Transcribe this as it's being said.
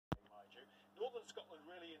Scotland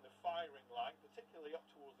really in the firing line, particularly up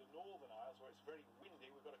towards the Northern Isles where it's very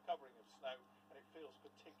windy. We've got a covering of snow and it feels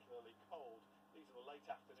particularly cold. These are the late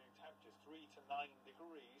afternoon temperatures, 3 to 9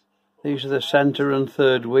 degrees. These are the centre and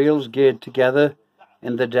third wheels geared together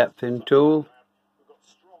in the depthing tool.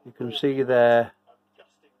 You can see there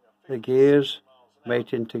the gears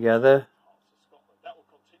mating together.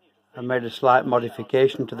 I made a slight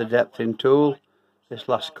modification to the depthing tool this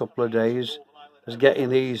last couple of days, as getting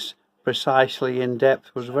these precisely in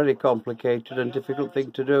depth was a very complicated and difficult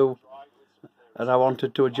thing to do, and I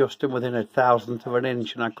wanted to adjust them within 1/1000th of an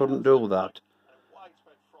inch, and I couldn't do that.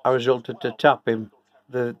 I resulted to tapping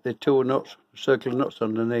the two nuts, circular nuts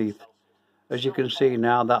underneath. As you can see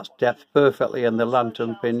now, that's depth perfectly in the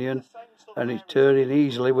lantern pinion, and it's turning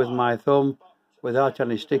easily with my thumb without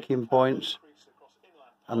any sticking points,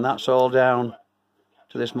 and that's all down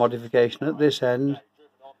to this modification at this end,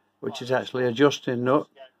 which is actually adjusting nut,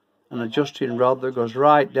 an adjusting rod that goes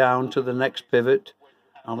right down to the next pivot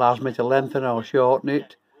and allows me to lengthen or shorten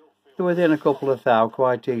it to within a couple of thou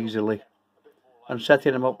quite easily. And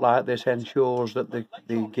setting them up like this ensures that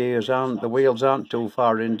the wheels aren't too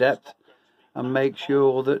far in depth, and make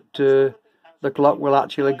sure that the clock will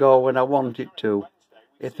actually go when I want it to.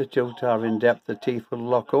 If the too far in depth, the teeth will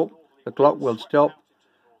lock up, the clock will stop,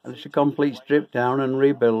 and it's a complete strip down and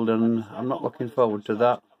rebuild, and I'm not looking forward to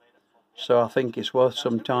that. So I think it's worth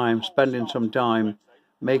some time, spending some time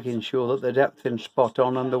making sure that the depthing's spot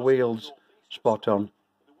on and the wheels spot on.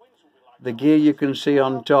 The gear you can see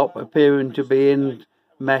on top appearing to be in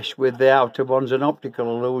mesh with the outer one's an optical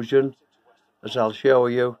illusion, as I'll show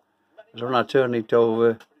you. As when I turn it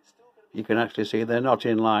over, you can actually see they're not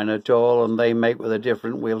in line at all, and they make with a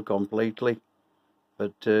different wheel completely.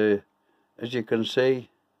 But as you can see,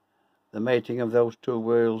 the mating of those two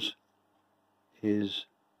wheels is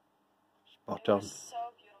spot on.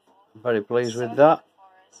 I'm very pleased with that.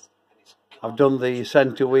 I've done the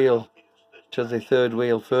centre wheel to the third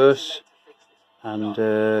wheel first, and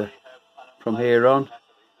from here on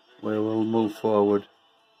we will move forward.